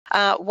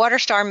What are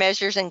STAR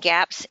measures and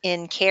gaps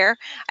in care?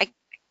 I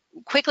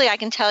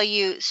can tell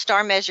you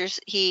STAR measures.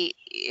 He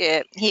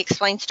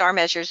explained STAR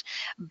measures,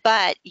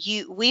 but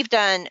we've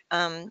done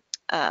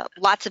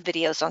lots of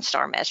videos on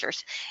STAR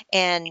measures,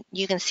 and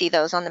you can see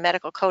those on the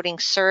Medical Coding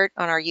Cert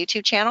on our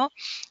YouTube channel,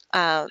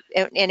 and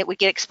it would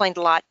get explained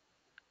a lot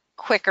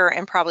quicker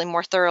and probably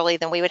more thoroughly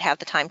than we would have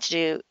the time to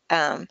do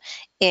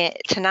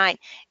tonight.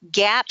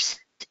 Gaps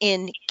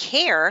in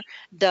care,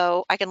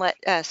 though, I can let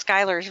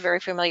Schuyler is very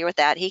familiar with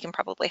that. He can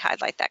probably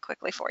highlight that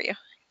quickly for you.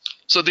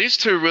 So these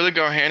two really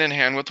go hand in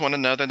hand with one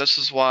another. This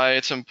is why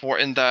it's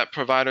important that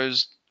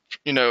providers,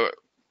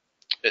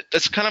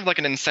 it's kind of like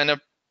an incentive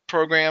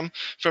program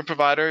for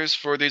providers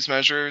for these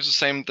measures, the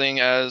same thing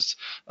as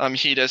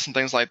HEDIS and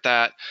things like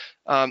that.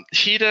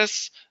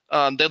 HEDIS,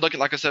 they look at,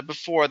 like I said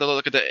before, they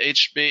look at the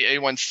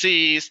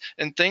HbA1cs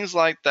and things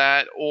like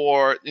that,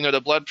 or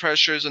the blood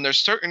pressures, and there's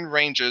certain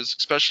ranges,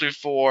 especially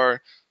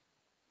for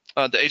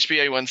the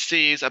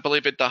HbA1cs. I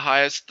believe at the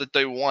highest that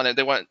they want it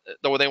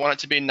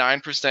to be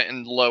 9%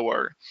 and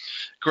lower.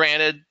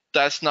 Granted,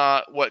 that's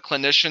not what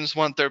clinicians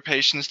want their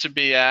patients to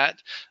be at.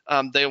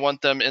 They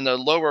want them in the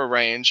lower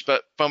range,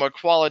 but from a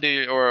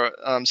quality or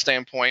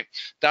standpoint,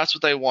 that's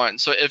what they want.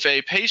 So if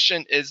a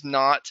patient is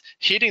not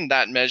hitting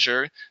that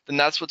measure, then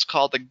that's what's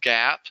called the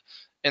gap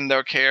in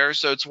their care.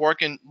 So it's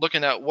looking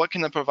at what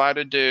can the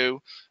provider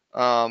do,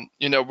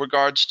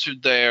 regards to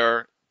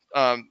their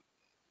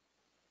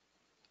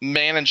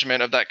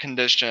management of that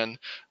condition.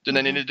 Do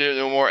they need to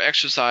do more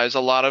exercise? A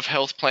lot of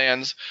health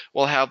plans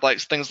will have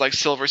things like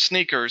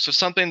SilverSneakers, so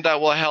something that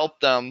will help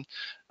them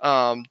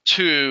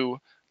to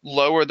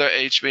lower their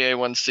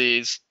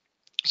HbA1cs,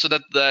 so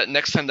that the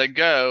next time they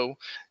go,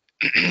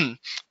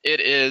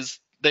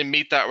 they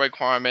meet that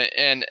requirement.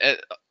 And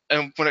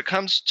when it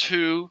comes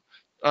to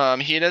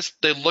HEDIS,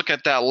 they look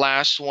at that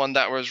last one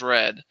that was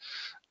red.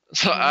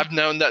 So I've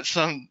known that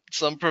some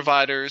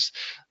providers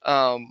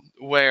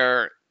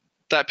where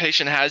that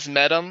patient has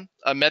met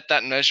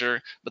that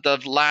measure, but the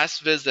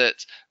last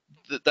visit,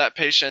 that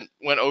patient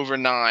went over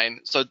 9,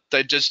 so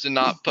they just did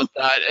not put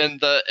that in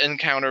the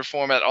encounter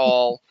form at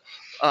all,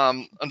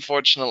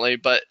 unfortunately.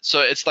 But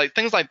so it's like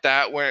things like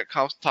that where it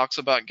talks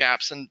about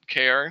gaps in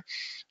care.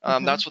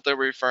 That's what they're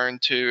referring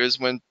to, is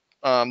when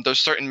there's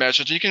certain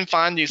measures. You can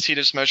find these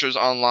HEDIS measures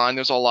online.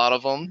 There's a lot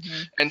of them,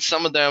 and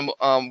some of them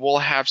will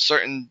have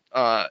certain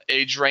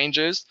age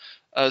ranges,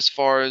 as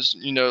far as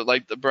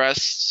like the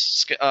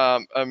breast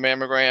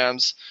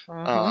mammograms,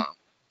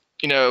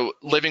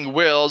 living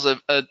wills,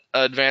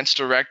 advanced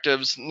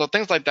directives,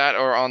 things like that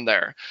are on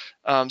there.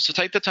 So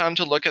take the time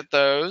to look at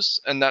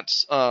those, and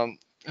that's kind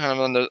of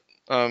on the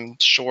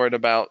short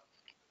about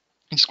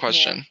this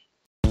question.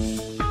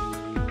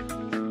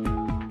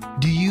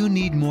 Do you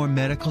need more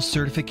medical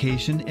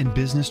certification and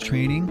business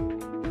training?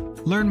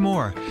 Learn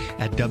more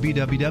at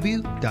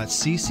www.cco.us.